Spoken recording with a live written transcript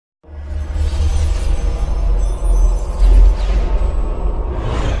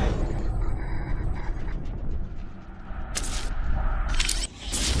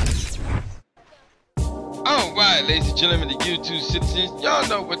gentlemen, the YouTube citizens, y'all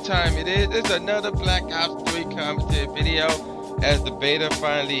know what time it is. It's another Black Ops 3 commentary video as the beta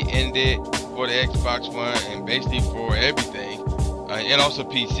finally ended for the Xbox One and basically for everything. And also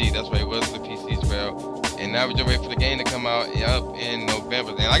PC, that's why it was the PC as well. And now we're just waiting for the game to come out up in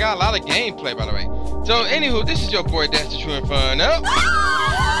November. And I got a lot of gameplay, by the way. So, anywho, this is your boy, that's the Tru Inferno.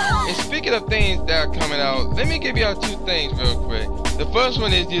 And speaking of things that are coming out, let me give y'all two things real quick. The first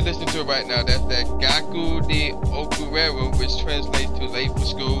one is you're listening to it right now. That's that Gaku de Okureru, which translates to late for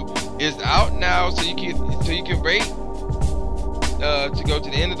school, is out now. So you can rate to go to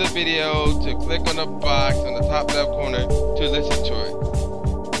the end of the video, to click on the box on the top left corner to listen to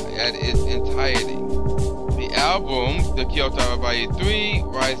it at its entirety. The album, the Kyoto Volume 3,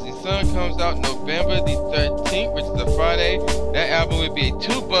 Rising Sun, comes out November the 13th, which is a Friday. That album would be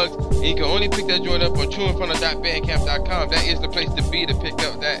 $2, and you can only pick that joint up on trueinferno.bandcamp.com. That is the place to be to pick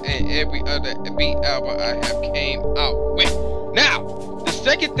up that and every other beat album I have came out with. Now, the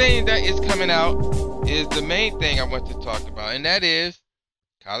second thing that is coming out is the main thing I want to talk about, and that is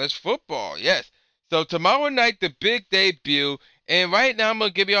college football. Yes. So tomorrow night, the big debut, and right now I'm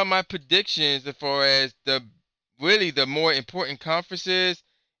gonna give you all my predictions as far as the more important conferences,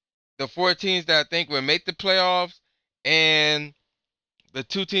 the 4 teams that I think will make the playoffs, and the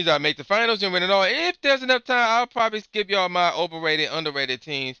 2 teams that make the finals and win it all. If there's enough time, I'll probably give y'all my overrated, underrated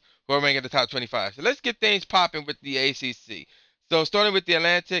teams who are ranked in the top 25. So let's get things popping with the ACC. So starting with the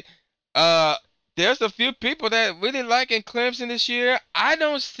Atlantic, there's a few people that really liking Clemson this year. I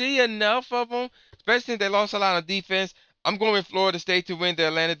don't see enough of them, especially since they lost a lot of defense. I'm going with Florida State to win the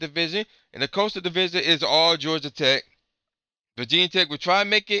Atlantic Division, and the Coastal Division is all Georgia Tech. Virginia Tech will try to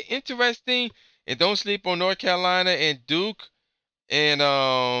make it interesting, and don't sleep on North Carolina and Duke.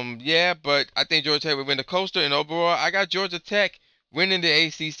 And yeah, but I think Georgia Tech will win the Coastal, and overall, I got Georgia Tech winning the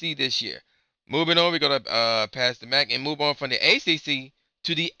ACC this year. Moving on, we're gonna pass the MAC and move on from the ACC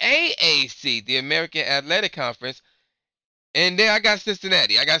to the AAC, the American Athletic Conference. And then I got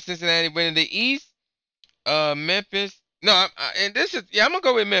Cincinnati. I got Cincinnati winning the East. Memphis. No, and this is, yeah, I'm going to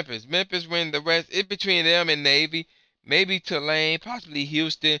go with Memphis. Memphis win the rest. It's between them and Navy. Maybe Tulane, possibly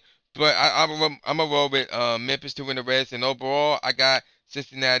Houston. But I'm going to roll with Memphis to win the rest. And overall, I got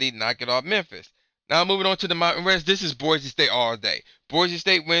Cincinnati knock it off Memphis. Now moving on to the Mountain West. This is Boise State all day. Boise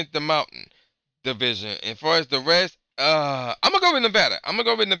State wins the Mountain Division. And as far as the rest, I'm going to go with Nevada. I'm going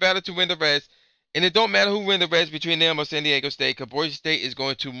to go with Nevada to win the rest. And it don't matter who wins the rest between them or San Diego State, because Boise State is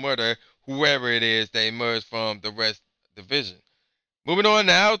going to murder whoever it is that emerged from the rest division. Moving on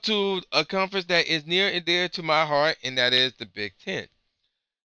now to a conference that is near and dear to my heart, and that is the Big Ten.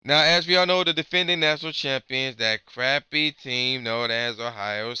 Now, as we all know, the defending national champions, that crappy team known as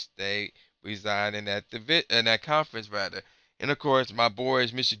Ohio State, reside in that conference rather. And of course, my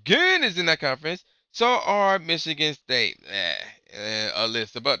boys Michigan is in that conference. So are Michigan State, and a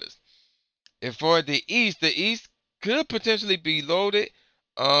list of others. And for the East could potentially be loaded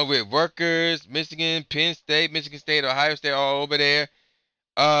with Rutgers, Michigan, Penn State, Michigan State, Ohio State, all over there.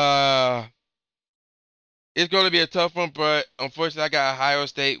 It's going to be a tough one, but unfortunately, I got Ohio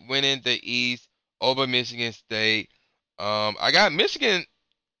State winning the East over Michigan State. I got Michigan.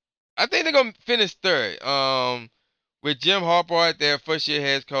 I think they're going to finish third. With Jim Harbaugh, their first-year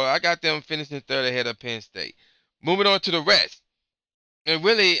head coach, I got them finishing third ahead of Penn State. Moving on to the rest. And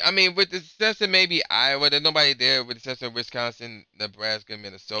really, I mean, with the success of maybe Iowa, there's nobody there with the success of Wisconsin, Nebraska,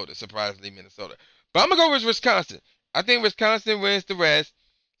 Minnesota. Surprisingly, Minnesota. But I'm going to go with Wisconsin. I think Wisconsin wins the rest,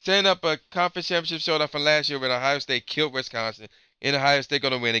 setting up a conference championship showdown from last year when Ohio State killed Wisconsin, and Ohio State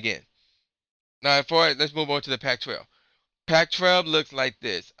going to win again. Now, let's move on to the Pac-12. Pac-12 looks like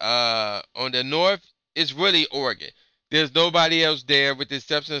this. On the north, it's really Oregon. There's nobody else there with the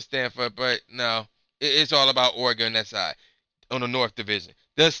exception of Stanford, but no, it's all about Oregon on that side. On the North Division.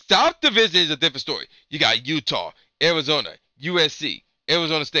 The South Division is a different story. You got Utah, Arizona, USC,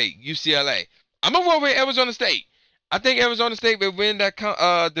 Arizona State, UCLA. I'm going to roll with Arizona State. I think Arizona State will win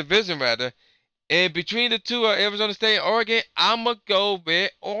that division, rather. And between the two, Arizona State and Oregon, I'm going to go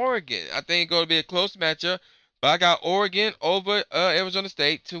with Oregon. I think it's going to be a close matchup. But I got Oregon over Arizona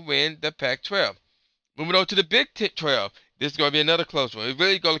State to win the Pac-12. Moving on to the Big 12. This is going to be another close one. It's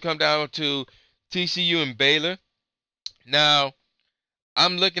really going to come down to TCU and Baylor. Now,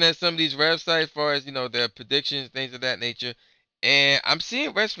 I'm looking at some of these websites as far as, their predictions, things of that nature. And I'm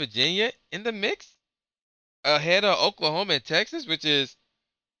seeing West Virginia in the mix ahead of Oklahoma and Texas, which is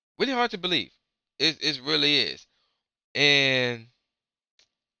really hard to believe. It really is. And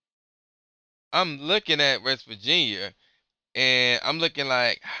I'm looking at West Virginia, and I'm looking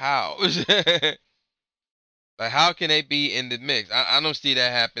like, how? Like, how can they be in the mix? I don't see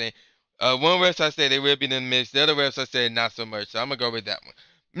that happening. One website said they will be in the mix. The other website said not so much. So I'm gonna go with that one.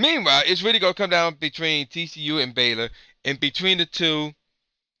 Meanwhile, it's really gonna come down between TCU and Baylor, and between the two,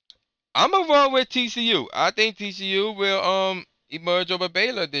 I'm gonna run with TCU. I think TCU will emerge over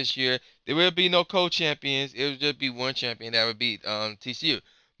Baylor this year. There will be no co-champions. It will just be one champion that would beat TCU.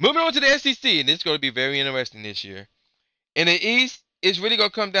 Moving on to the SEC, and it's going to be very interesting this year. In the East, it's really going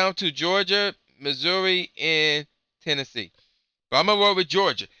to come down to Georgia, Missouri, and Tennessee. But I'm gonna roll with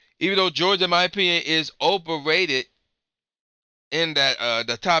Georgia, even though Georgia, in my opinion, is overrated in that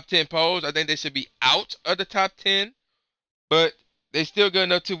the top 10 polls. I think they should be out of the top 10, but they still good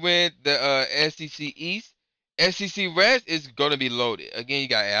enough to win the SEC East. SEC West is going to be loaded. Again, you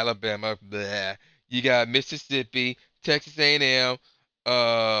got Alabama, blah. You got Mississippi, Texas A&M,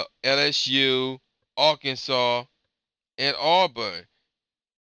 LSU, Arkansas, and Auburn.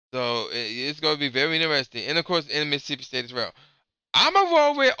 So it's going to be very interesting. And of course, in Mississippi State as well. I'm going to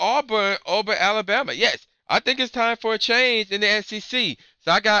roll with Auburn over Alabama. Yes, I think it's time for a change in the SEC.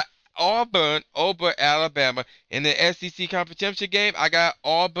 So I got Auburn over Alabama. In the SEC Conference Championship game, I got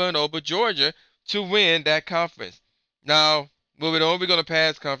Auburn over Georgia to win that conference. Now, moving on, we're going to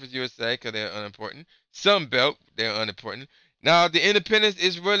pass Conference USA because they're unimportant. Sun Belt, they're unimportant. Now, the independents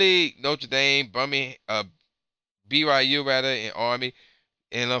is really Notre Dame, BYU rather, and Army.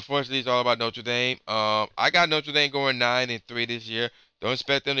 And unfortunately, it's all about Notre Dame. I got Notre Dame going 9-3 this year. Don't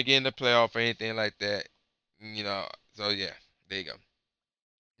expect them to get in the playoff or anything like that. You know, so yeah, there you go.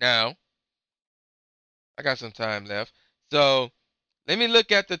 Now, I got some time left. So, let me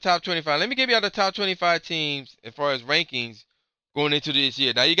look at the top 25. Let me give you all the top 25 teams as far as rankings going into this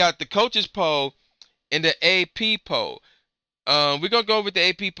year. Now, you got the coaches poll and the AP poll. We're going to go with the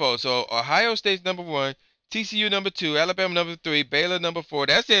AP poll. So, Ohio State's number 1, TCU number 2, Alabama number 3, Baylor number 4.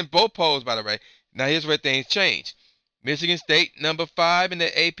 That's in both polls, by the way. Now, here's where things change. Michigan State number 5 in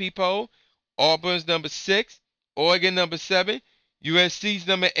the AP poll. Auburn's number 6. Oregon number 7. USC's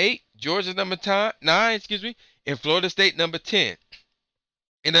number 8. Georgia's number 9, and Florida State number 10.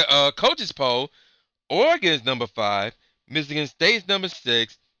 In the coaches poll, Oregon's number 5. Michigan State's number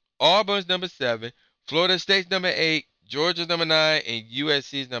 6. Auburn's number 7. Florida State's number 8. Georgia's number 9, and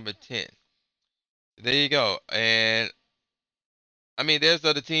USC's number 10. There you go. And I mean, there's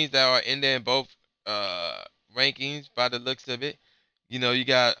other teams that are in there in both rankings by the looks of it. You know, you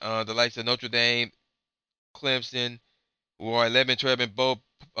got the likes of Notre Dame, Clemson, who are 11-12 in both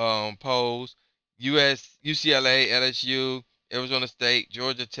polls. UCLA, LSU, Arizona State,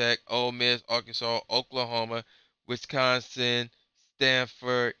 Georgia Tech, Ole Miss, Arkansas, Oklahoma, Wisconsin,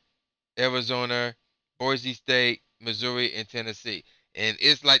 Stanford, Arizona, Boise State, Missouri, and Tennessee. And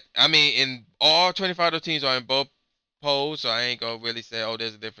it's like, I mean, in all 25 of those teams are in both polls, so I ain't going to really say, oh,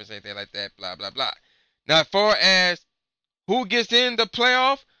 there's a difference, anything like that, blah, blah, blah. Now, as far as who gets in the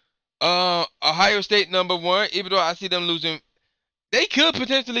playoff, Ohio State number 1, even though I see them losing, they could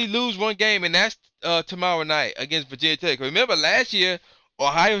potentially lose one game, and that's tomorrow night against Virginia Tech. Remember, last year,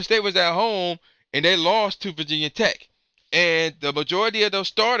 Ohio State was at home, and they lost to Virginia Tech. And the majority of those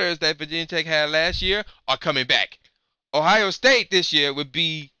starters that Virginia Tech had last year are coming back. Ohio State this year would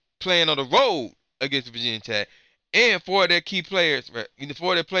be playing on the road against Virginia Tech, and 4 of their key players, 4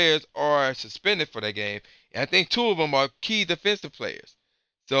 of their players are suspended for that game, and I think 2 of them are key defensive players.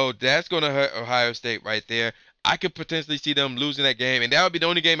 So that's going to hurt Ohio State right there. I could potentially see them losing that game, and that would be the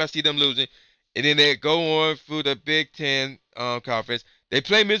only game I see them losing. And then they go on through the Big Ten conference. They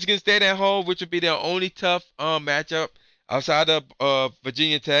play Michigan State at home, which would be their only tough matchup outside of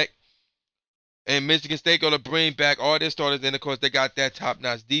Virginia Tech. And Michigan State going to bring back all their starters. And, of course, they got that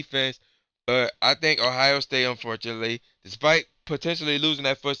top-notch defense. But I think Ohio State, unfortunately, despite potentially losing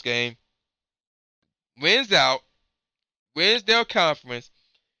that first game, wins out, wins their conference,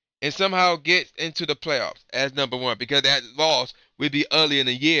 and somehow gets into the playoffs as number 1. Because that loss would be early in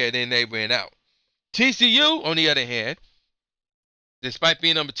the year, and then they win out. TCU, on the other hand, despite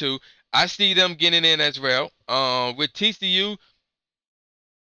being number 2, I see them getting in as well. With TCU,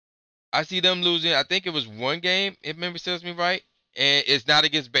 I see them losing. I think it was 1 game, if memory serves me right, and it's not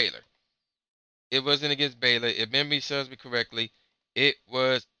against Baylor. It wasn't against Baylor. If memory serves me correctly, it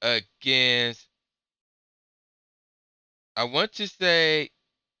was against, I want to say,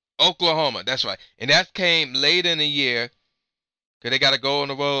 Oklahoma. That's right. And that came later in the year because they got to go on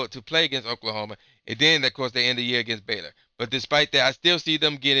the road to play against Oklahoma. And then, of course, they end the year against Baylor. But despite that, I still see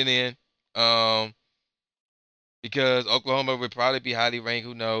them getting in because Oklahoma would probably be highly ranked.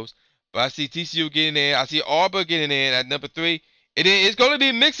 Who knows? But I see TCU getting in. I see Auburn getting in at number 3. And then it's going to be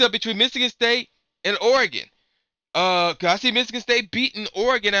a mix-up between Michigan State and Oregon. Cause I see Michigan State beating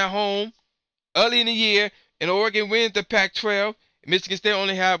Oregon at home early in the year, and Oregon wins the Pac-12. Michigan State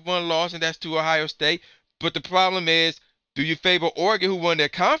only have one loss, and that's to Ohio State. But the problem is, do you favor Oregon, who won their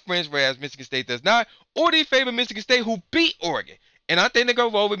conference, whereas Michigan State does not? Or do you favor Michigan State, who beat Oregon? And I think they're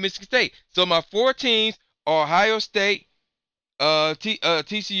going to roll with Michigan State. So my four teams are Ohio State,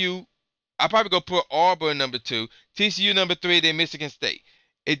 TCU. I probably go put Auburn number 2, TCU number 3, then Michigan State.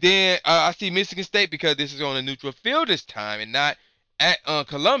 And then I see Michigan State, because this is on a neutral field this time and not at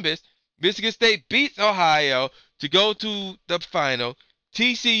Columbus. Michigan State beats Ohio to go to the final.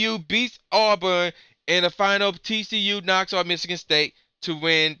 TCU beats Auburn in the final. TCU knocks off Michigan State to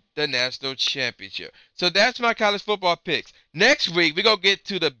win the national championship. So that's my college football picks. Next week, we're going to get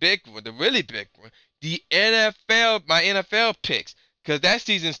to the big one, the really big one, the NFL, my NFL picks, because that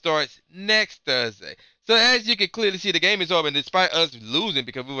season starts next Thursday. So as you can clearly see, the game is over, and despite us losing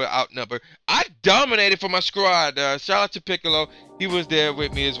because we were outnumbered, I dominated for my squad. Shout out to Piccolo. He was there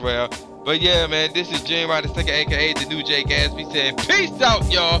with me as well. But yeah, man, this is Jim Ryder II, a.k.a. the new Jay Gatsby, saying peace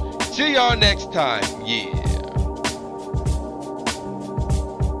out, y'all. See y'all next time. Yeah.